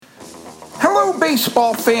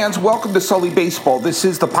baseball fans, welcome to Sully Baseball. This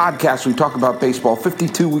is the podcast where we talk about baseball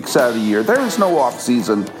 52 weeks out of the year. There is no off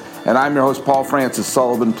season, and I'm your host, Paul Francis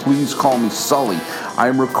Sullivan. Please call me Sully. I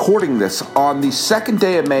am recording this on the second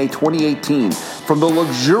day of May 2018 from the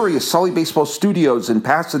luxurious Sully Baseball Studios in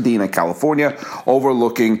Pasadena, California,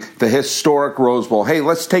 overlooking the historic Rose Bowl. Hey,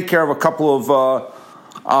 let's take care of a couple of,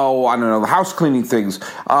 house cleaning things.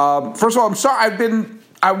 First of all, I'm sorry,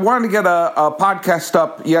 I wanted to get a podcast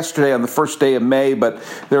up yesterday on the first day of May, but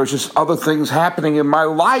there was just other things happening in my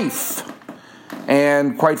life.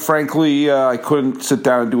 And quite frankly, I couldn't sit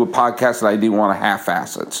down and do a podcast, and I didn't want to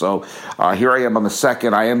half-ass it. So here I am on the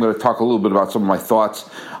second. I am going to talk a little bit about some of my thoughts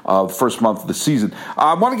of the first month of the season.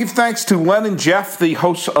 I want to give thanks to Len and Jeff, the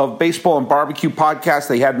hosts of Baseball and Barbecue podcast.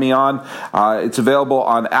 They had me on. It's available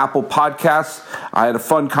on Apple Podcasts. I had a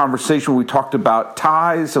fun conversation where we talked about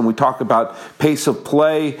ties and we talked about pace of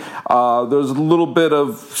play. There was a little bit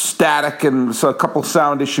of static and so a couple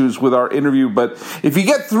sound issues with our interview. But if you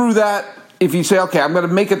get through that, if you say, okay, I'm going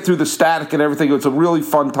to make it through the static and everything, it's a really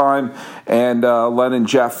fun time. And Len and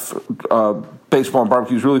Jeff, Baseball and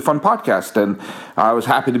Barbecue is a really fun podcast, and I was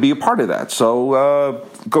happy to be a part of that. So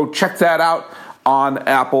go check that out on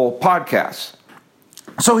Apple Podcasts.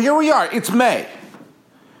 So here we are. It's May.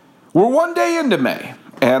 We're one day into May,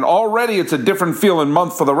 and already it's a different feeling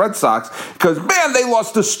month for the Red Sox because, man, they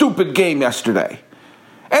lost a stupid game yesterday.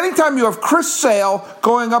 Anytime you have Chris Sale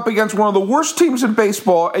going up against one of the worst teams in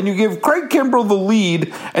baseball and you give Craig Kimbrell the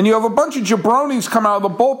lead and you have a bunch of jabronis come out of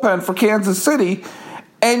the bullpen for Kansas City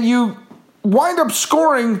and you wind up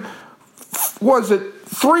scoring,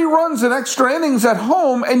 3 runs in extra innings at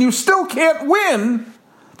home and you still can't win,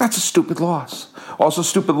 that's a stupid loss. Also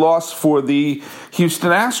stupid loss for the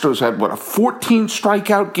Houston Astros. Had, a 14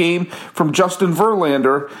 strikeout game from Justin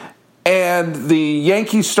Verlander. And the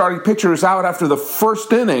Yankees starting pitcher is out after the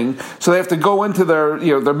first inning, so they have to go into their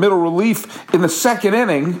middle relief in the second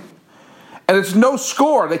inning, and it's no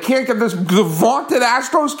score. They can't get this. The vaunted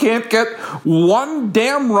Astros can't get one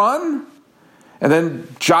damn run, and then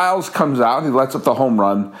Giles comes out. He lets up the home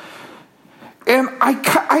run, and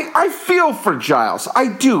I feel for Giles. I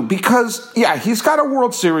do because he's got a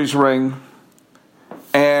World Series ring,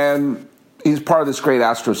 and he's part of this great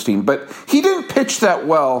Astros team, but he didn't pitch that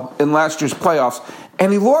well in last year's playoffs,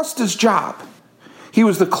 and he lost his job. He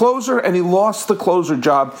was the closer, and he lost the closer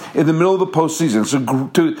job in the middle of the postseason. So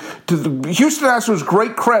to the Houston Astros,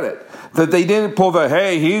 great credit that they didn't pull the,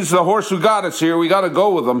 hey, he's the horse who got us here, we got to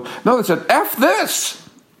go with him. No, they said, F this.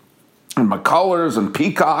 And McCullers and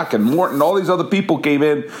Peacock and Morton, all these other people came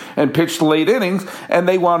in and pitched late innings, and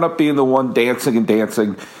they wound up being the one dancing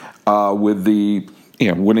with the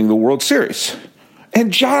winning the World Series.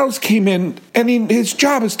 And Giles came in, and his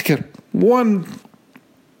job is to get one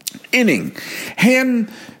inning,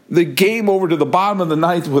 hand the game over to the bottom of the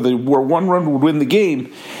ninth where one run would win the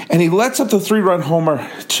game, and he lets up the 3-run homer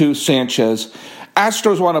to Sanchez.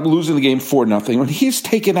 Astros wound up losing the game 4-0. When he's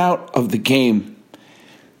taken out of the game,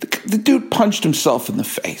 the dude punched himself in the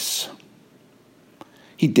face.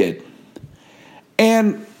 He did.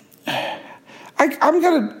 And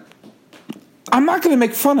I'm not going to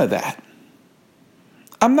make fun of that.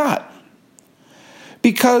 I'm not.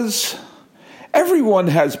 Because everyone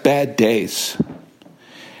has bad days.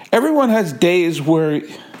 Everyone has days where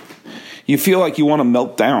you feel like you want to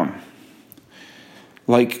melt down.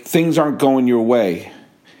 Like things aren't going your way.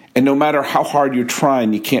 And no matter how hard you're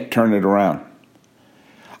trying, you can't turn it around.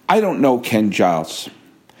 I don't know Ken Giles.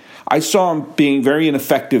 I saw him being very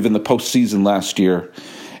ineffective in the postseason last year.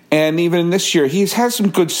 And even this year, he's had some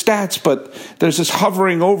good stats, but there's this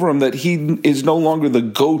hovering over him that he is no longer the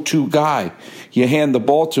go-to guy you hand the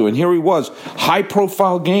ball to. And here he was,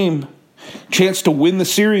 high-profile game, chance to win the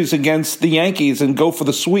series against the Yankees and go for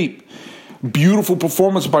the sweep. Beautiful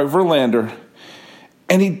performance by Verlander.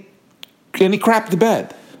 And he crapped the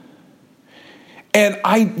bed. And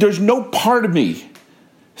there's no part of me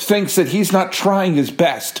thinks that he's not trying his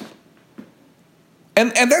best.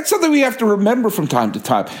 And that's something we have to remember from time to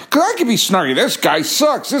time. Because I can be snarky, this guy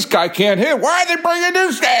sucks, this guy can't hit, why are they bringing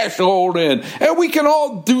this asshole in? And we can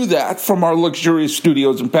all do that from our luxurious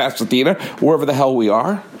studios in Pasadena, wherever the hell we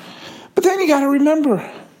are. But then you got to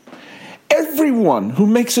remember, everyone who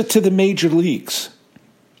makes it to the major leagues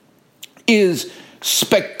is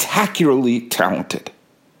spectacularly talented,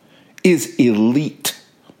 is elite,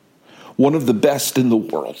 one of the best in the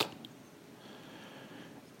world.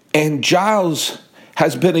 And Giles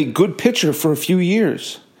has been a good pitcher for a few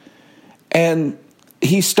years. And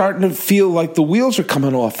he's starting to feel like the wheels are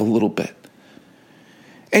coming off a little bit.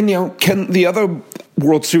 And, the other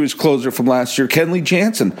World Series closer from last year, Kenley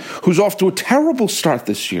Jansen, who's off to a terrible start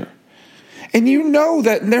this year. And you know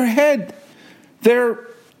that in their head, they're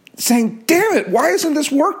saying, damn it, why isn't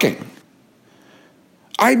this working?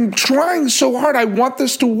 I'm trying so hard. I want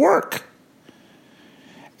this to work.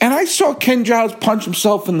 And I saw Ken Giles punch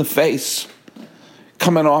himself in the face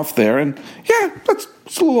coming off there. And yeah, it's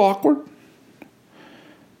a little awkward.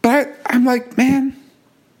 But I'm like, man,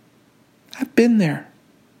 I've been there.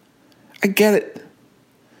 I get it.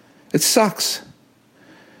 It sucks.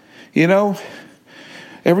 You know,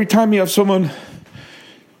 every time you have someone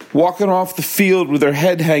walking off the field with their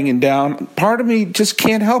head hanging down, part of me just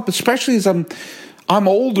can't help, especially as I'm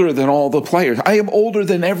older than all the players. I am older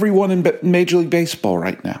than everyone in Major League Baseball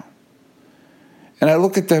right now. And I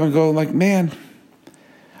look at them and go like, man,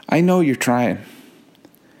 I know you're trying.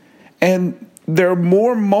 And there are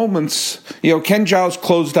more moments. You know, Ken Giles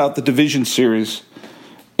closed out the division series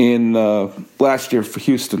in last year for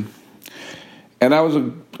Houston. And that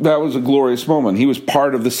was a glorious moment. He was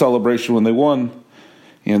part of the celebration when they won.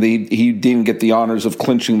 You know, he didn't get the honors of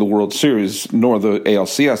clinching the World Series, nor the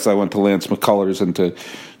ALCS. I went to Lance McCullers and to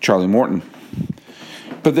Charlie Morton.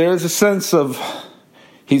 But there's a sense of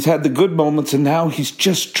he's had the good moments, and now he's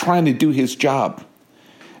just trying to do his job.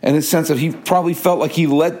 And a sense of he probably felt like he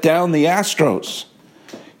let down the Astros.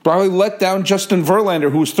 Probably let down Justin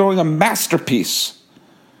Verlander, who was throwing a masterpiece.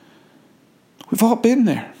 We've all been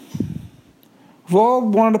there. We've all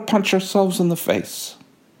wanted to punch ourselves in the face.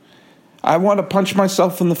 I want to punch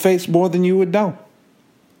myself in the face more than you would know.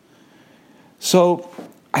 So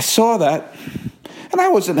I saw that, and I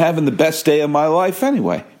wasn't having the best day of my life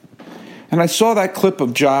anyway. And I saw that clip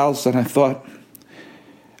of Giles, and I thought,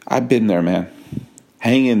 I've been there, man.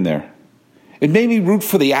 Hang in there. It made me root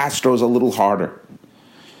for the Astros a little harder,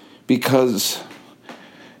 because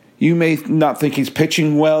you may not think he's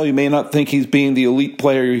pitching well, you may not think he's being the elite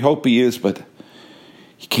player you hope he is, but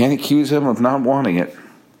you can't accuse him of not wanting it,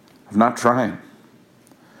 of not trying.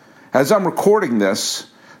 As I'm recording this,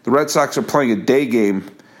 the Red Sox are playing a day game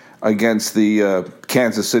against the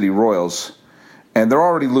Kansas City Royals, and they're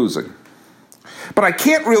already losing. But I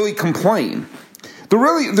can't really complain. The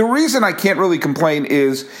reason I can't really complain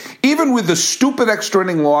is even with the stupid extra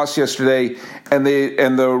inning loss yesterday and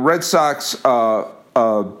the Red Sox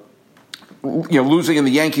losing and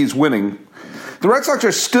the Yankees winning, the Red Sox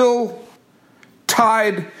are still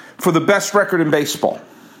tied for the best record in baseball.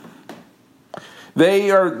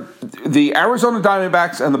 They are the Arizona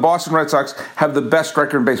Diamondbacks and the Boston Red Sox have the best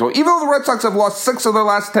record in baseball. Even though the Red Sox have lost 6 of their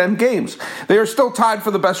last 10 games, they are still tied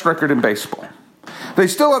for the best record in baseball. They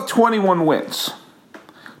still have 21 wins.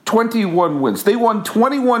 21 wins. They won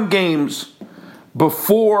 21 games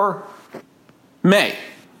before May.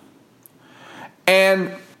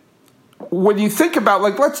 And when you think about,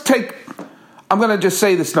 I'm going to just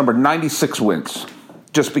say this number, 96 wins,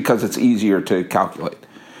 just because it's easier to calculate.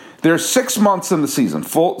 There's 6 months in the season.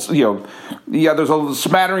 There's a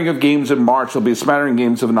smattering of games in March. There'll be a smattering of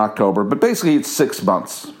games in October. But basically, it's 6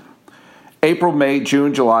 months. April, May,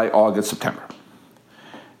 June, July, August, September.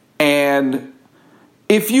 And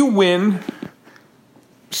if you win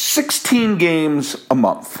 16 games a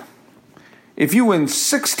month,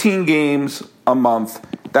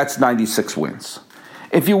 that's 96 wins.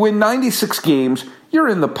 If you win 96 games, you're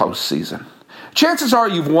in the postseason. Chances are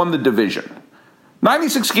you've won the division.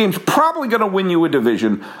 96 games probably going to win you a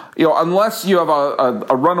division, unless you have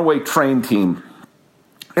a runaway train team.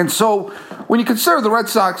 And so when you consider the Red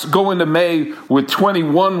Sox go into May with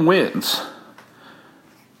 21 wins,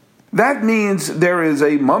 that means there is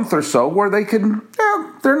a month or so where they can,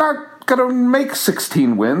 they're not going to make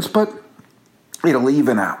 16 wins, but it'll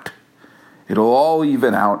even out. It'll all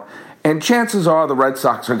even out. And chances are the Red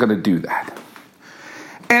Sox are going to do that.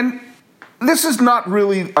 And this is not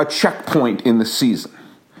really a checkpoint in the season.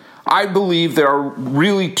 I believe there are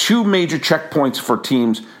really 2 major checkpoints for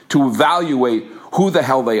teams to evaluate who the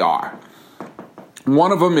hell they are.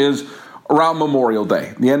 One of them is around Memorial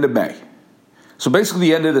Day, the end of May. So basically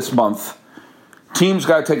the end of this month, teams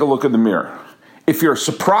got to take a look in the mirror. If you're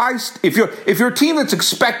surprised, if you're a team that's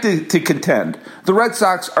expected to contend, the Red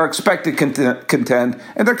Sox are expected to contend,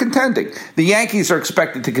 and they're contending. The Yankees are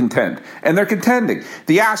expected to contend, and they're contending.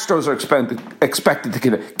 The Astros are expected to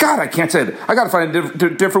contend. God, I can't say that. I got to find a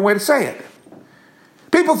different way to say it.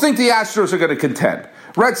 People think the Astros are going to contend.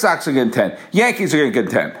 Red Sox are going to contend. Yankees are going to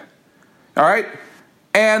contend. All right?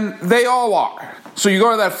 And they all are. So you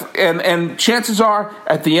go to that, and chances are,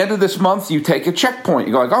 at the end of this month, you take a checkpoint.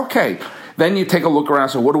 You go like, okay. Then you take a look around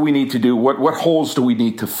and say, what do we need to do? What holes do we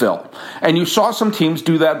need to fill? And you saw some teams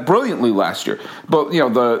do that brilliantly last year. But,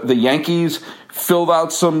 the Yankees filled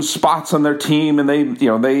out some spots on their team, and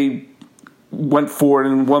they went forward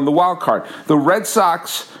and won the wild card. The Red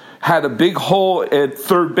Sox, had a big hole at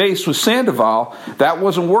third base with Sandoval. That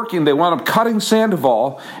wasn't working. They wound up cutting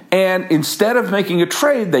Sandoval, and instead of making a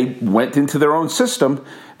trade, they went into their own system.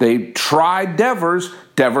 They tried Devers.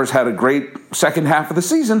 Devers had a great second half of the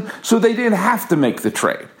season, so they didn't have to make the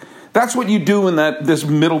trade. That's what you do in this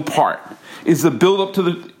middle part, is the build up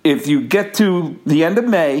to if you get to the end of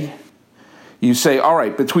May, you say, all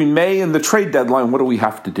right, between May and the trade deadline, what do we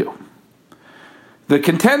have to do? The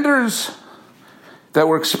contenders that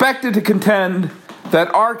were expected to contend, that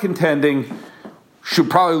are contending, should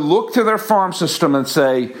probably look to their farm system and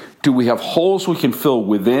say, do we have holes we can fill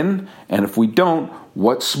within? And if we don't,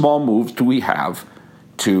 what small moves do we have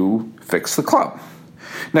to fix the club?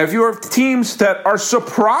 Now, if you have teams that are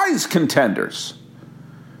surprise contenders,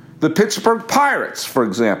 the Pittsburgh Pirates, for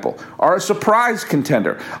example, are a surprise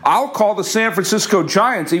contender. I'll call the San Francisco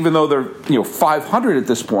Giants, even though they're 500 at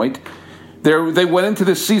this point. They went into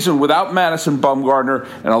this season without Madison Bumgarner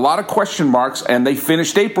and a lot of question marks, and they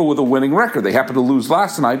finished April with a winning record. They happened to lose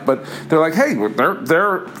last night, but they're like, hey,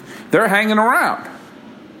 they're hanging around.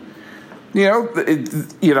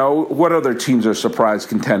 What other teams are a surprise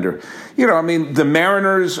contender? The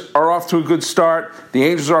Mariners are off to a good start. The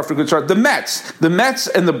Angels are off to a good start. The Mets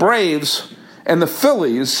and the Braves and the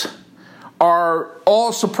Phillies are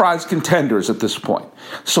all surprise contenders at this point.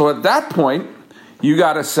 So at that point, you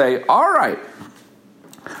got to say, all right,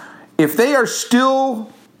 if they are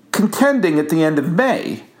still contending at the end of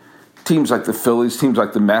May, teams like the Phillies, teams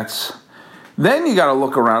like the Mets, then you got to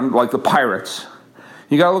look around like the Pirates.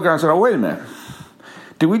 You got to look around and say, oh, wait a minute.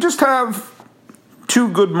 Did we just have 2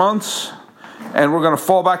 good months and we're going to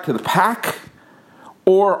fall back to the pack?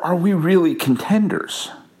 Or are we really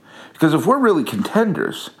contenders? Because if we're really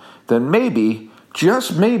contenders, then maybe,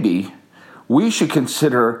 just maybe, we should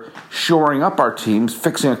consider shoring up our teams,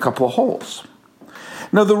 fixing a couple of holes.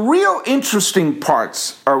 Now, the real interesting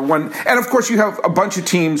parts are and of course you have a bunch of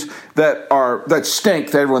teams that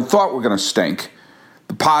stink, that everyone thought were going to stink.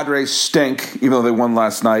 The Padres stink, even though they won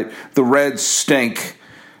last night. The Reds stink.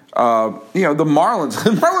 The Marlins. The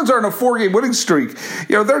Marlins are in a 4-game winning streak.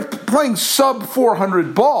 They're playing sub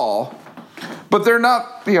 400 ball. But they're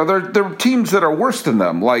not, there are teams that are worse than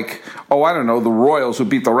them, like, the Royals who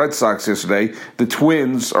beat the Red Sox yesterday. The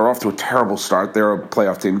Twins are off to a terrible start. They're a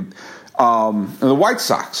playoff team. And the White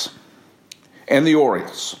Sox and the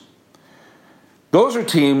Orioles. Those are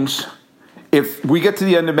teams, if we get to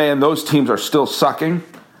the end of May and those teams are still sucking,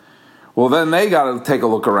 well, then they got to take a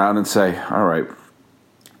look around and say, all right,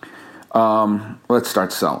 let's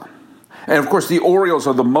start selling. And, of course, the Orioles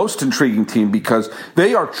are the most intriguing team because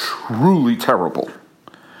they are truly terrible.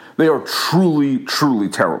 They are truly, truly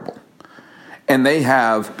terrible. And they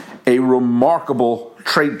have a remarkable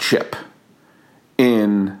trade chip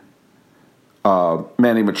in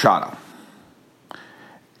Manny Machado.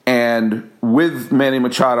 And with Manny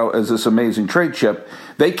Machado as this amazing trade chip,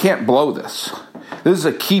 they can't blow this. This is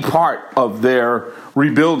a key part of their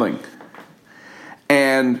rebuilding.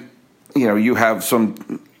 And, you have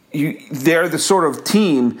they're the sort of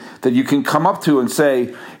team that you can come up to and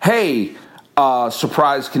say, hey,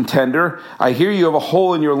 surprise contender, I hear you have a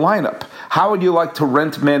hole in your lineup. How would you like to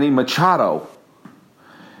rent Manny Machado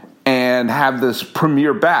and have this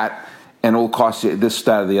premier bat, and it will cost you this,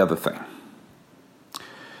 that, or the other thing?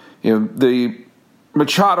 The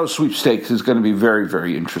Machado sweepstakes is going to be very,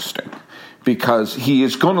 very interesting because he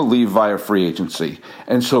is going to leave via free agency.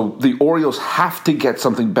 And so the Orioles have to get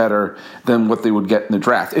something better than what they would get in the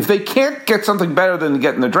draft. If they can't get something better than they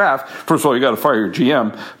get in the draft, first of all, you got to fire your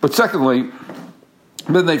GM. But secondly,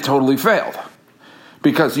 then they've totally failed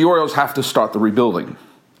because the Orioles have to start the rebuilding,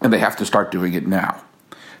 and they have to start doing it now.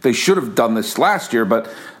 They should have done this last year,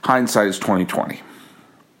 but hindsight is 20/20.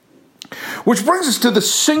 Which brings us to the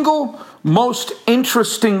single most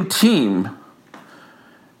interesting team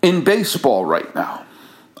in baseball right now.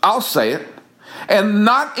 I'll say it. And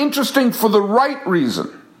not interesting for the right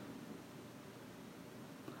reason.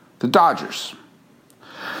 The Dodgers.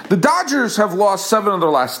 The Dodgers have lost 7 of their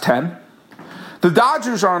last 10. The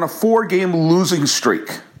Dodgers are on a 4-game losing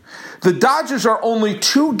streak. The Dodgers are only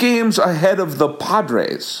 2 games ahead of the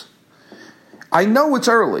Padres. I know it's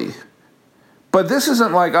early, but this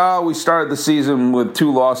isn't like, we started the season with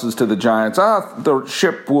 2 losses to the Giants. The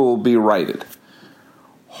ship will be righted.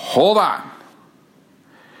 Hold on.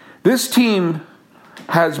 This team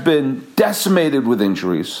has been decimated with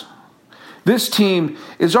injuries. This team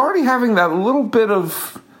is already having that little bit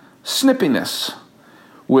of snippiness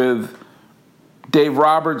with Dave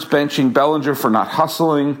Roberts benching Bellinger for not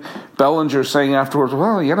hustling. Bellinger saying afterwards, I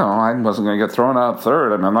wasn't going to get thrown out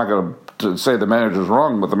third, and I'm not going to to say the manager's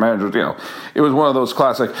wrong, but the manager's, it was one of those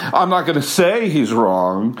classic, I'm not going to say he's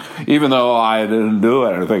wrong, even though I didn't do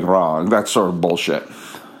anything wrong. That sort of bullshit.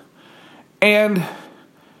 And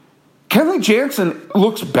Kenley Jansen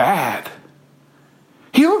looks bad.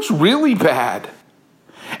 He looks really bad.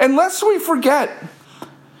 And lest we forget,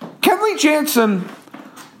 Kenley Jansen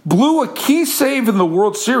blew a key save in the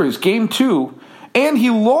World Series, Game 2, and he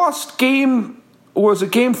lost Game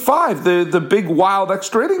 5, the big wild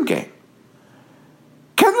extra inning game.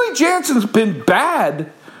 Kenley Jansen's been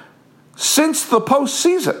bad since the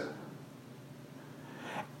postseason.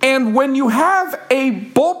 And when you have a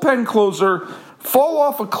bullpen closer fall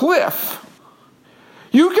off a cliff,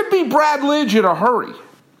 you can be Brad Lidge in a hurry.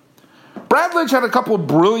 Brad Lidge had a couple of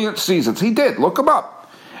brilliant seasons. He did. Look him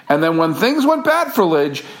up. And then when things went bad for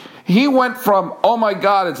Lidge, he went from, oh my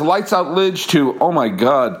God, it's lights out Lidge, to, oh my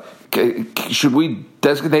God, should we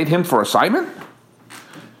designate him for assignment?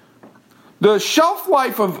 The shelf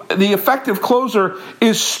life of the effective closer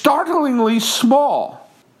is startlingly small.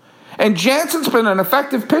 And Jansen's been an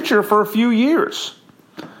effective pitcher for a few years.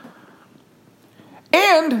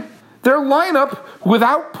 And their lineup,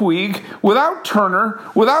 without Puig, without Turner,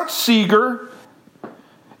 without Seager,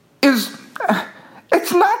 it's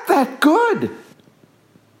not that good.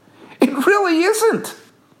 It really isn't.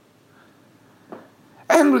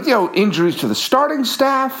 And with, injuries to the starting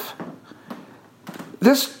staff,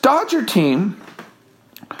 this Dodger team,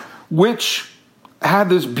 which had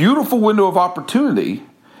this beautiful window of opportunity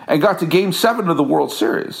and got to Game 7 of the World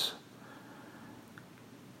Series,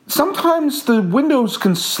 sometimes the windows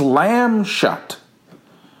can slam shut.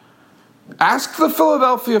 Ask the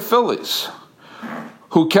Philadelphia Phillies,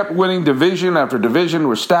 who kept winning division after division,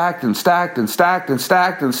 were stacked and stacked and stacked and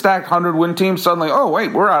stacked and stacked 100-win teams. Suddenly, oh,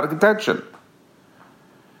 wait, we're out of contention.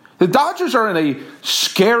 The Dodgers are in a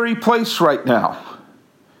scary place right now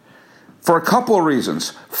for a couple of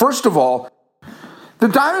reasons. First of all, the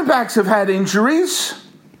Diamondbacks have had injuries,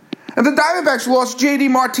 and the Diamondbacks lost J.D.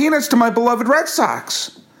 Martinez to my beloved Red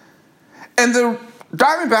Sox. And the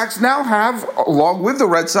Diamondbacks now have, along with the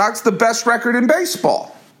Red Sox, the best record in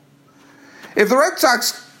baseball. If the Red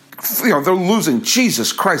Sox, they're losing,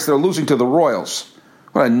 Jesus Christ, they're losing to the Royals.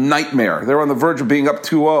 What a nightmare. They're on the verge of being up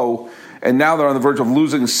 2-0, and now they're on the verge of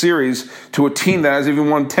losing a series to a team that hasn't even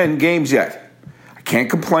won 10 games yet. I can't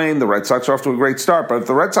complain. The Red Sox are off to a great start, but if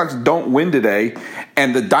the Red Sox don't win today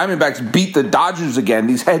and the Diamondbacks beat the Dodgers again,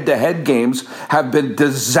 these head-to-head games have been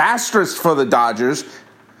disastrous for the Dodgers.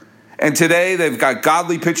 And today they've got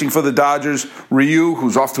Godley pitching for the Dodgers, Ryu,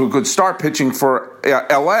 who's off to a good start, pitching for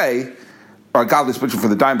L.A., Godley's pitching for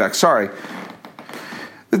the Diamondbacks, sorry.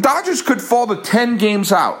 The Dodgers could fall to 10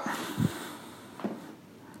 games out.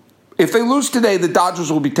 If they lose today, the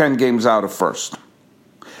Dodgers will be 10 games out of first.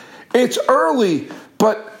 It's early,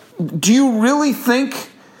 but do you really think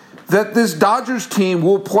that this Dodgers team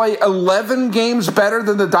will play 11 games better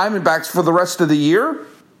than the Diamondbacks for the rest of the year?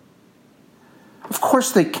 Of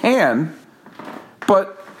course they can,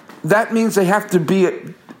 but that means they have to be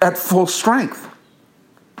at full strength.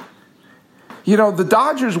 The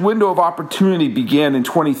Dodgers' window of opportunity began in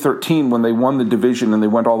 2013 when they won the division and they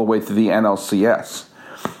went all the way to the NLCS.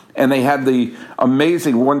 And they had the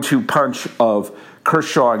amazing 1-2 punch of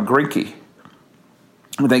Kershaw and Greinke.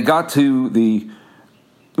 They got to they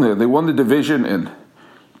won the division in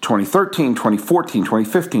 2013, 2014,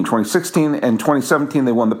 2015, 2016, and 2017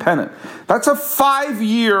 they won the pennant. That's a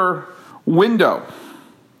 5-year window.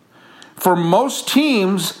 For most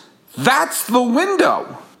teams, that's the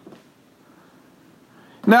window.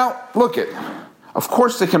 Now, of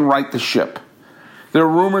course they can right the ship. There are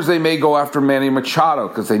rumors they may go after Manny Machado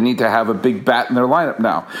because they need to have a big bat in their lineup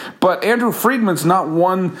now. But Andrew Friedman's not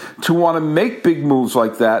one to want to make big moves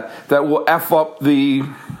like that will F up the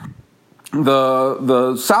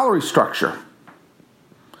salary structure.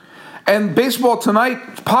 And Baseball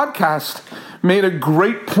Tonight podcast made a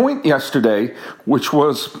great point yesterday, which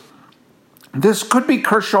was this could be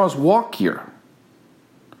Kershaw's walk year.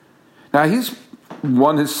 Now, he's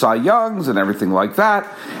won his Cy Youngs and everything like that,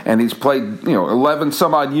 and he's played 11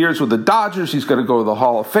 some odd years with the Dodgers. He's going to go to the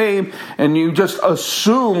Hall of Fame, and you just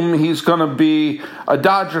assume he's going to be a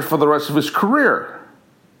Dodger for the rest of his career.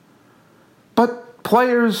 But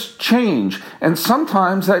players change, and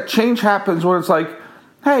sometimes that change happens when it's like,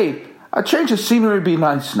 hey, a change of scenery would be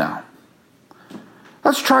nice now.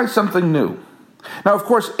 Let's try something new. Now, of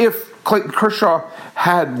course, if Clayton Kershaw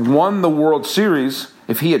had won the World Series,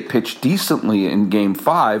 if he had pitched decently in Game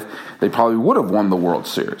 5, they probably would have won the World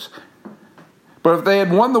Series. But if they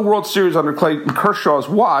had won the World Series under Clayton Kershaw's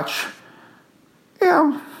watch,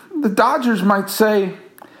 the Dodgers might say,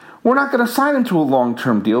 we're not going to sign him to a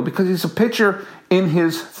long-term deal because he's a pitcher in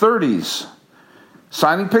his 30s.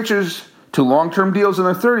 Signing pitchers to long-term deals in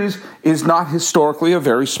their 30s is not historically a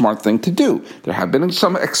very smart thing to do. There have been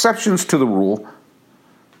some exceptions to the rule,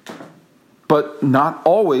 but not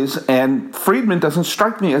always, and Friedman doesn't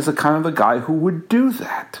strike me as the kind of a guy who would do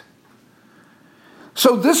that.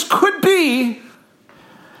 So this could be,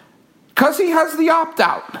 because he has the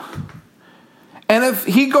opt-out, and if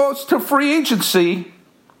he goes to free agency,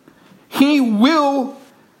 he will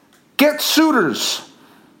get suitors.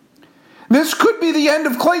 This could be the end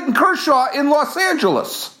of Clayton Kershaw in Los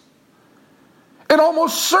Angeles. It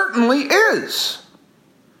almost certainly is.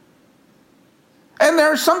 And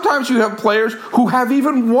there are sometimes you have players who have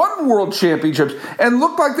even won world championships and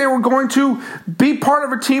look like they were going to be part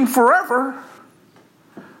of a team forever,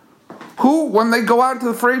 who, when they go out into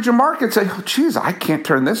the free agent market, say, oh, geez, I can't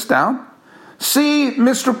turn this down. See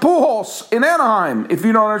Mr. Pujols in Anaheim, if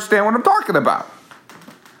you don't understand what I'm talking about.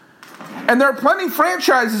 And there are plenty of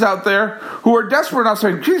franchises out there who are desperate enough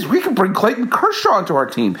saying, geez, we can bring Clayton Kershaw into our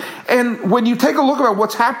team. And when you take a look at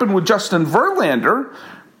what's happened with Justin Verlander,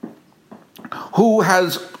 who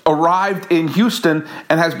has arrived in Houston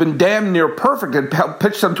and has been damn near perfect and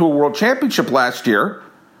pitched them to a world championship last year,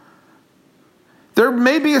 there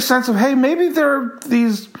may be a sense of, hey, maybe there are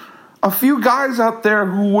a few guys out there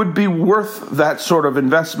who would be worth that sort of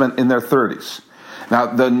investment in their 30s. Now,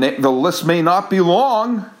 the list may not be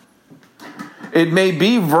long. It may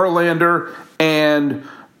be Verlander and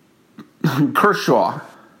Kershaw.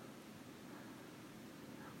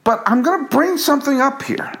 But I'm going to bring something up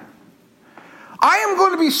here. I am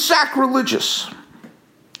going to be sacrilegious.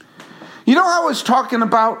 You know how I was talking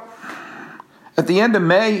about at the end of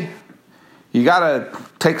May, you got to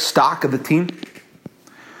take stock of the team?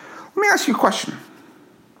 Let me ask you a question.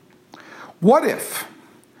 What if,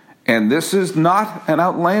 and this is not an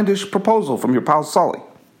outlandish proposal from your pal Sully,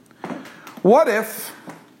 what if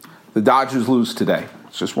the Dodgers lose today?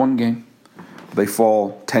 It's just one game. They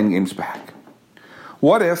fall 10 games back.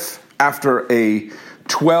 What if after a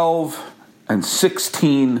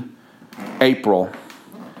 12-16 April,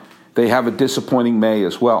 they have a disappointing May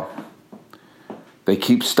as well? They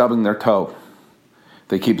keep stubbing their toe.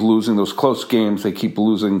 They keep losing those close games. They keep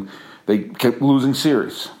losing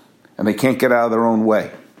series. And they can't get out of their own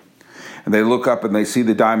way. And they look up and they see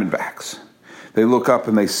the Diamondbacks. They look up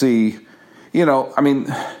and they see,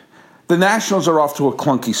 the Nationals are off to a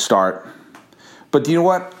clunky start. But do you know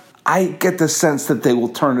what? I get the sense that they will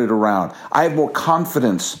turn it around. I have more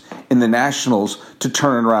confidence in the Nationals to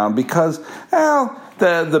turn it around because,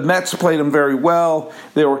 the Mets played them very well.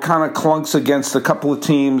 They were kind of clunks against a couple of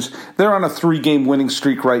teams. They're on a 3-game winning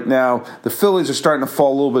streak right now. The Phillies are starting to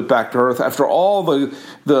fall a little bit back to earth. After all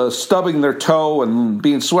the stubbing their toe and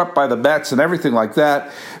being swept by the Mets and everything like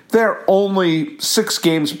that, they're only 6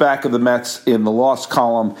 games back of the Mets in the loss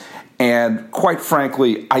column. And quite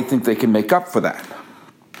frankly, I think they can make up for that.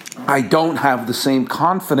 I don't have the same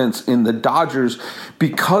confidence in the Dodgers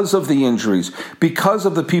because of the injuries, because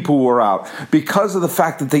of the people who are out, because of the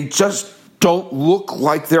fact that they just don't look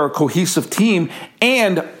like they're a cohesive team.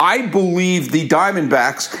 And I believe the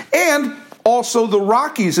Diamondbacks and also the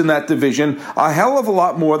Rockies in that division a hell of a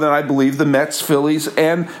lot more than I believe the Mets, Phillies,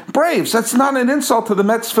 and Braves. That's not an insult to the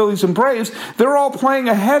Mets, Phillies, and Braves. They're all playing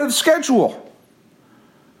ahead of schedule.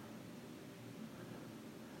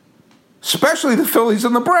 Especially the Phillies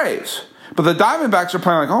and the Braves. But the Diamondbacks are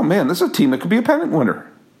playing like, oh man, this is a team that could be a pennant winner.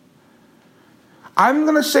 I'm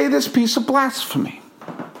going to say this piece of blasphemy.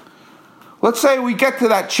 Let's say we get to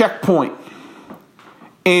that checkpoint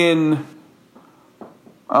in,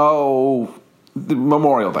 the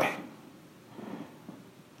Memorial Day.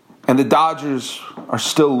 And the Dodgers are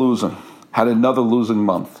still losing, had another losing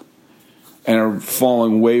month, and are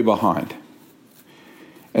falling way behind.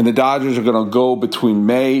 And the Dodgers are going to go between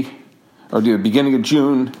May or the beginning of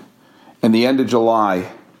June and the end of July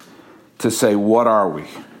to say, what are we?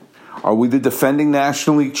 Are we the defending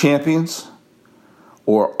National League champions?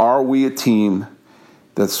 Or are we a team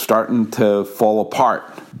that's starting to fall apart?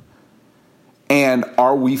 And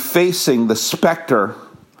are we facing the specter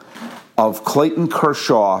of Clayton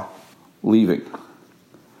Kershaw leaving?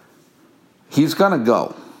 He's going to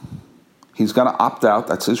go. He's going to opt out.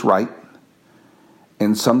 That's his right.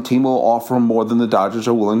 And some team will offer him more than the Dodgers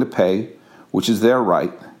are willing to pay, which is their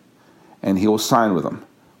right, and he will sign with them,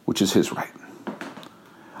 which is his right.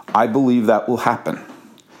 I believe that will happen,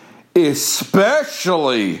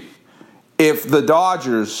 especially if the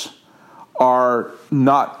Dodgers are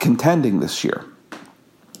not contending this year.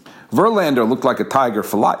 Verlander looked like a Tiger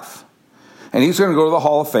for life, and he's going to go to the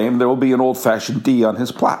Hall of Fame. There will be an old-fashioned D on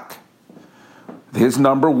his plaque. His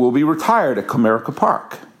number will be retired at Comerica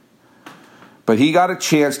Park. But he got a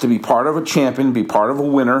chance to be part of a champion, be part of a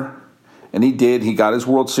winner, and he did. He got his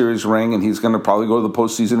World Series ring, and he's going to probably go to the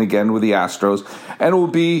postseason again with the Astros. And it will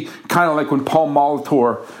be kind of like when Paul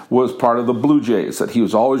Molitor was part of the Blue Jays, that he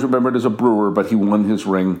was always remembered as a Brewer, but he won his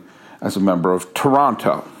ring as a member of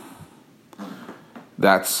Toronto.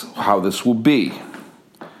 That's how this will be.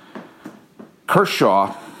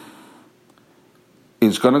 Kershaw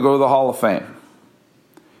is going to go to the Hall of Fame.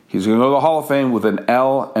 He's going to go to the Hall of Fame with an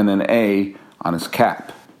L and an A on his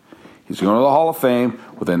cap. He's going to the Hall of Fame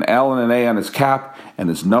with an L and an A on his cap and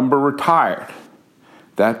his number retired.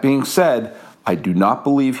 That being said, I do not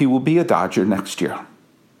believe he will be a Dodger next year.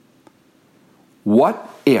 What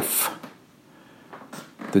if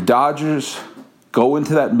the Dodgers go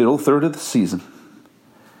into that middle third of the season,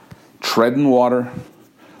 treading water,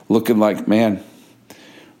 looking like, man,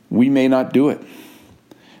 we may not do it.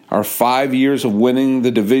 Our 5 years of winning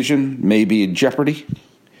the division may be in jeopardy,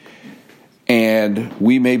 and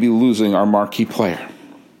we may be losing our marquee player.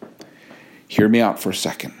 Hear me out for a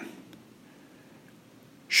second.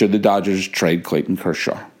 Should the Dodgers trade Clayton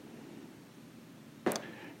Kershaw?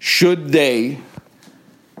 Should they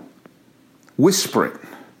whisper it,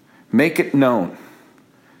 make it known,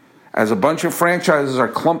 as a bunch of franchises are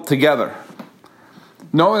clumped together,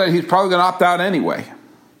 knowing that he's probably going to opt out anyway?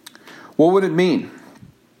 What would it mean?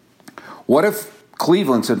 What if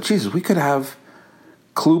Cleveland said, Jesus, we could have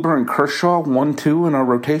Kluber and Kershaw 1-2 in our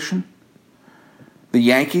rotation? The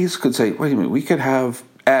Yankees could say, wait a minute, we could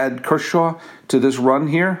add Kershaw to this run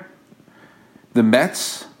here. The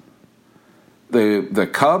Mets, the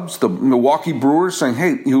Cubs, the Milwaukee Brewers saying,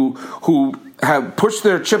 hey, who have pushed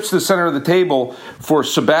their chips to the center of the table for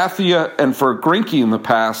Sabathia and for Greinke in the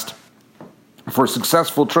past, for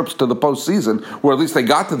successful trips to the postseason, or at least they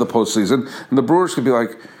got to the postseason, and the Brewers could be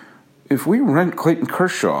like, if we rent Clayton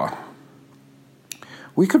Kershaw,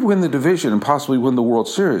 we could win the division and possibly win the World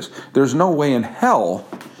Series. There's no way in hell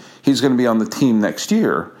he's going to be on the team next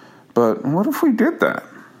year, but what if we did that?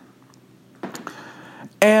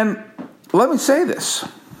 And let me say this.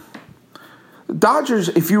 The Dodgers,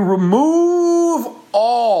 if you remove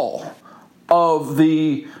all of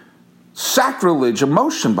the sacrilege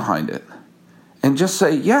emotion behind it and just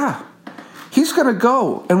say, yeah, he's going to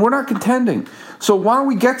go and we're not contending, so why don't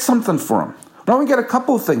we get something for him? Why don't we get a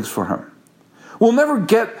couple of things for him? We'll never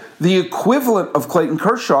get the equivalent of Clayton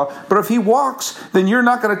Kershaw, but if he walks, then you're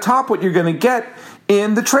not going to top what you're going to get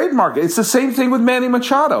in the trade market. It's the same thing with Manny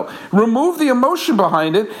Machado. Remove the emotion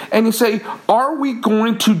behind it, and you say, are we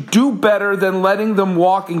going to do better than letting them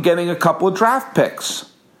walk and getting a couple of draft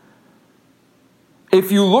picks?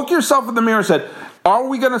 If you look yourself in the mirror and said, are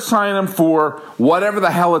we going to sign him for whatever the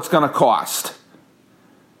hell it's going to cost?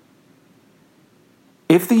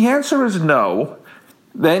 If the answer is no,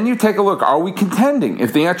 then you take a look. Are we contending?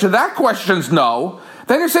 If the answer to that question is no,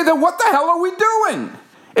 then you say, then what the hell are we doing?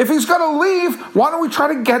 If he's going to leave, why don't we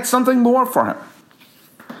try to get something more for him?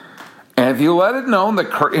 And if you let it known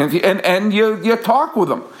that, and you talk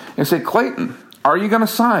with him and say, Clayton, are you going to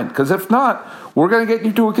sign? Because if not, we're going to get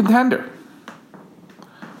you to a contender.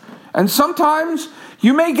 And sometimes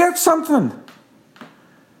you may get something.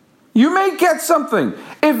 You may get something.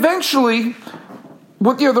 Eventually,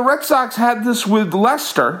 the Red Sox had this with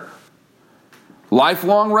Lester,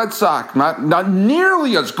 lifelong Red Sox, not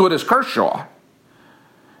nearly as good as Kershaw.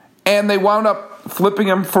 And they wound up flipping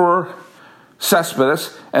him for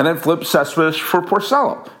Cespedes, and then flipped Cespedes for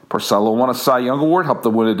Porcello. Porcello won a Cy Young Award, helped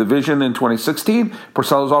them win a division in 2016.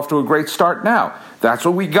 Porcello's off to a great start now. That's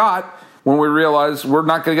what we got when we realized we're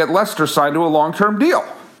not going to get Lester signed to a long-term deal.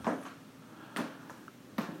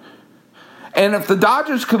 And if the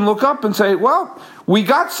Dodgers can look up and say, well, we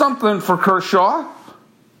got something for Kershaw,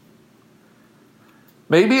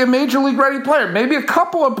 maybe a major league ready player, maybe a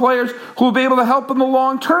couple of players who will be able to help in the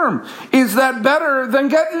long term, is that better than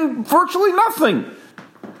getting virtually nothing?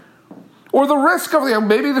 Or the risk of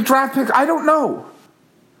maybe the draft pick? I don't know.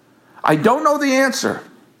 I don't know the answer.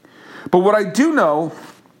 But what I do know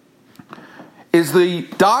is the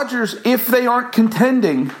Dodgers, if they aren't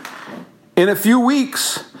contending in a few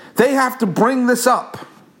weeks, they have to bring this up.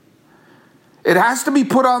 It has to be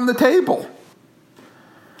put on the table.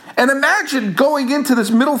 And imagine going into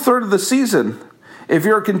this middle third of the season, if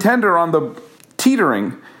you're a contender on the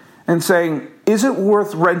teetering, and saying, is it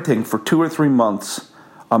worth renting for 2 or 3 months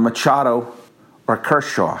a Machado or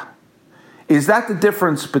Kershaw? Is that the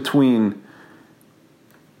difference between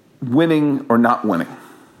winning or not winning?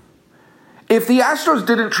 If the Astros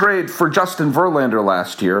didn't trade for Justin Verlander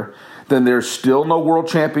last year, then there's still no world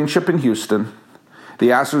championship in Houston. The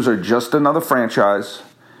Astros are just another franchise.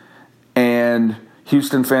 And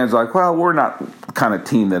Houston fans are like, well, we're not the kind of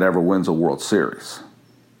team that ever wins a World Series.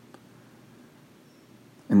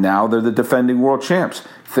 And now they're the defending world champs,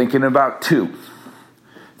 thinking about two,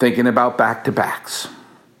 thinking about back-to-backs.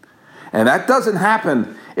 And that doesn't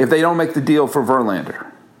happen if they don't make the deal for Verlander.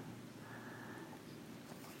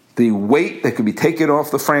 The weight that could be taken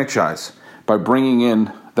off the franchise by bringing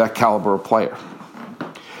in that caliber of player.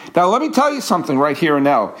 Now, let me tell you something right here and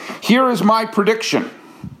now. Here is my prediction.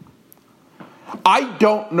 I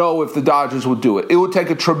don't know if the Dodgers will do it. It would take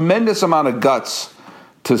a tremendous amount of guts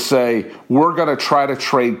to say, we're going to try to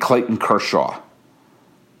trade Clayton Kershaw.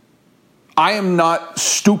 I am not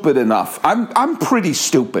stupid enough. I'm pretty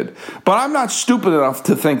stupid. But I'm not stupid enough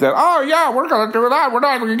to think that, oh, yeah, we're going to do that. We're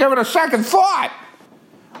not going to give it a second thought.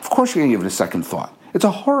 Of course you're going to give it a second thought. It's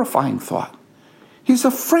a horrifying thought. He's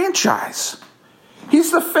a franchise.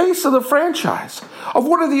 He's the face of the franchise, of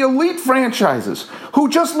one of the elite franchises, who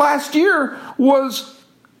just last year was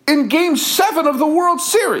in Game 7 of the World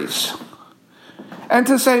Series. And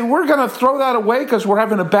to say, we're going to throw that away because we're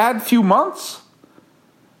having a bad few months?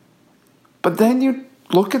 But then you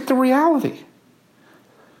look at the reality.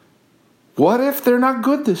 What if they're not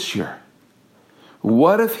good this year?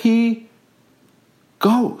 What if he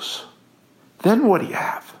goes? Then what do you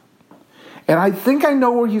have? And I think I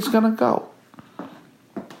know where he's going to go.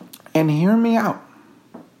 And hear me out.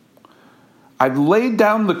 I've laid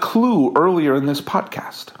down the clue earlier in this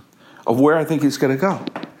podcast of where I think he's going to go.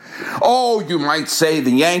 Oh, you might say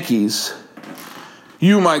the Yankees.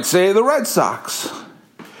 You might say the Red Sox.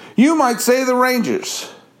 You might say the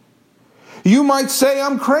Rangers. You might say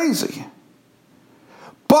I'm crazy.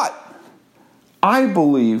 But I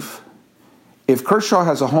believe if Kershaw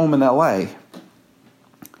has a home in L.A.,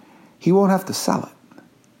 he won't have to sell it.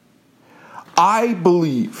 I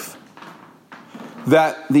believe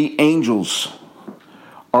that the Angels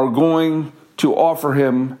are going to offer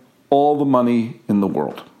him all the money in the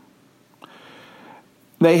world.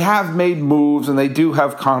 They have made moves and they do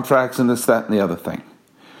have contracts and this, that, and the other thing.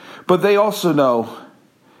 But they also know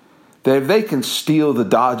that if they can steal the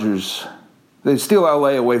Dodgers, they steal LA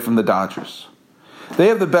away from the Dodgers. They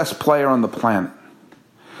have the best player on the planet.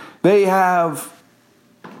 They have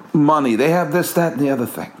money. They have this, that, and the other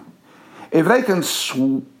thing. If they can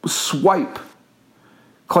swipe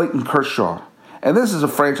Clayton Kershaw, and this is a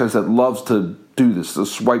franchise that loves to do this, to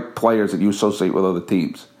swipe players that you associate with other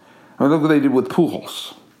teams. I mean, look what they did with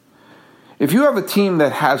Pujols. If you have a team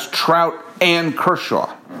that has Trout and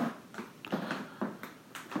Kershaw,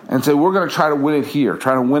 and say, we're going to try to win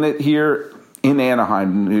it here in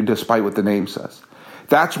Anaheim, despite what the name says.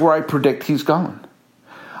 That's where I predict he's going.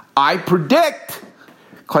 I predict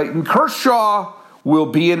Clayton Kershaw will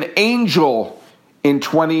be an Angel in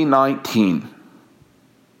 2019.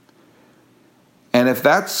 And if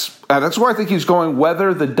that's where I think he's going,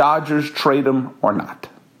 whether the Dodgers trade him or not.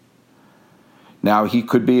 Now, he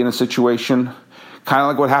could be in a situation kind of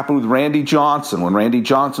like what happened with Randy Johnson, when Randy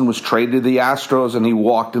Johnson was traded to the Astros and he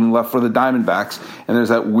walked and left for the Diamondbacks. And there's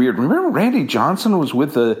that weird, remember Randy Johnson was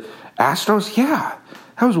with the Astros? Yeah,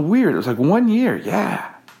 that was weird. It was like 1 year,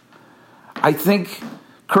 yeah. I think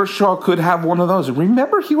Kershaw could have one of those.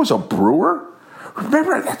 Remember he was a Brewer?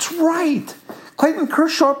 Remember, that's right. Clayton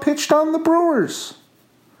Kershaw pitched on the Brewers.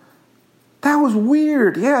 That was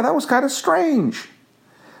weird. Yeah, that was kind of strange.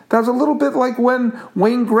 That was a little bit like when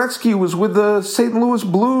Wayne Gretzky was with the St. Louis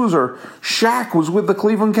Blues or Shaq was with the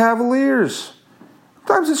Cleveland Cavaliers.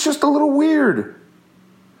 Sometimes it's just a little weird.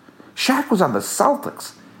 Shaq was on the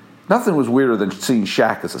Celtics. Nothing was weirder than seeing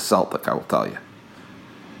Shaq as a Celtic, I will tell you.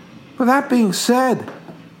 With that being said,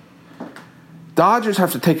 Dodgers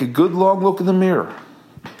have to take a good long look in the mirror.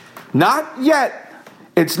 Not yet.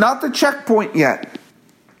 It's not the checkpoint yet.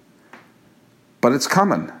 But it's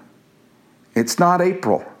coming. It's not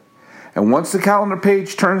April. And once the calendar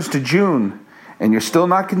page turns to June and you're still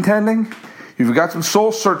not contending, you've got some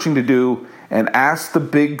soul searching to do and ask the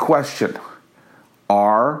big question.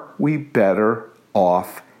 Are we better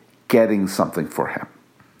off getting something for him?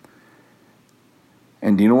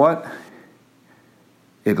 And do you know what?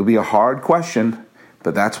 It'll be a hard question,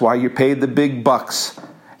 but that's why you're paid the big bucks,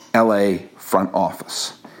 LA front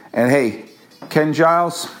office. And hey, Ken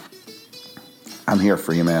Giles, I'm here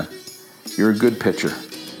for you, man. You're a good pitcher.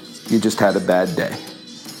 You just had a bad day.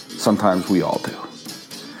 Sometimes we all do.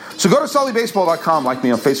 So go to SullyBaseball.com, like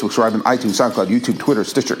me on Facebook, subscribe on iTunes, SoundCloud, YouTube, Twitter,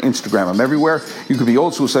 Stitcher, Instagram. I'm everywhere. You can be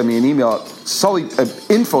old school, send me an email at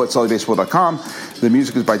info@SullyBaseball.com. The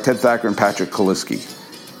music is by Ted Thacker and Patrick Kaliski.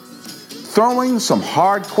 Throwing some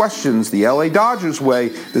hard questions the LA Dodgers way.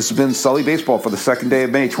 This has been Sully Baseball for the second day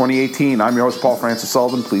of May 2018. I'm your host, Paul Francis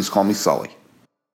Sullivan. Please call me Sully.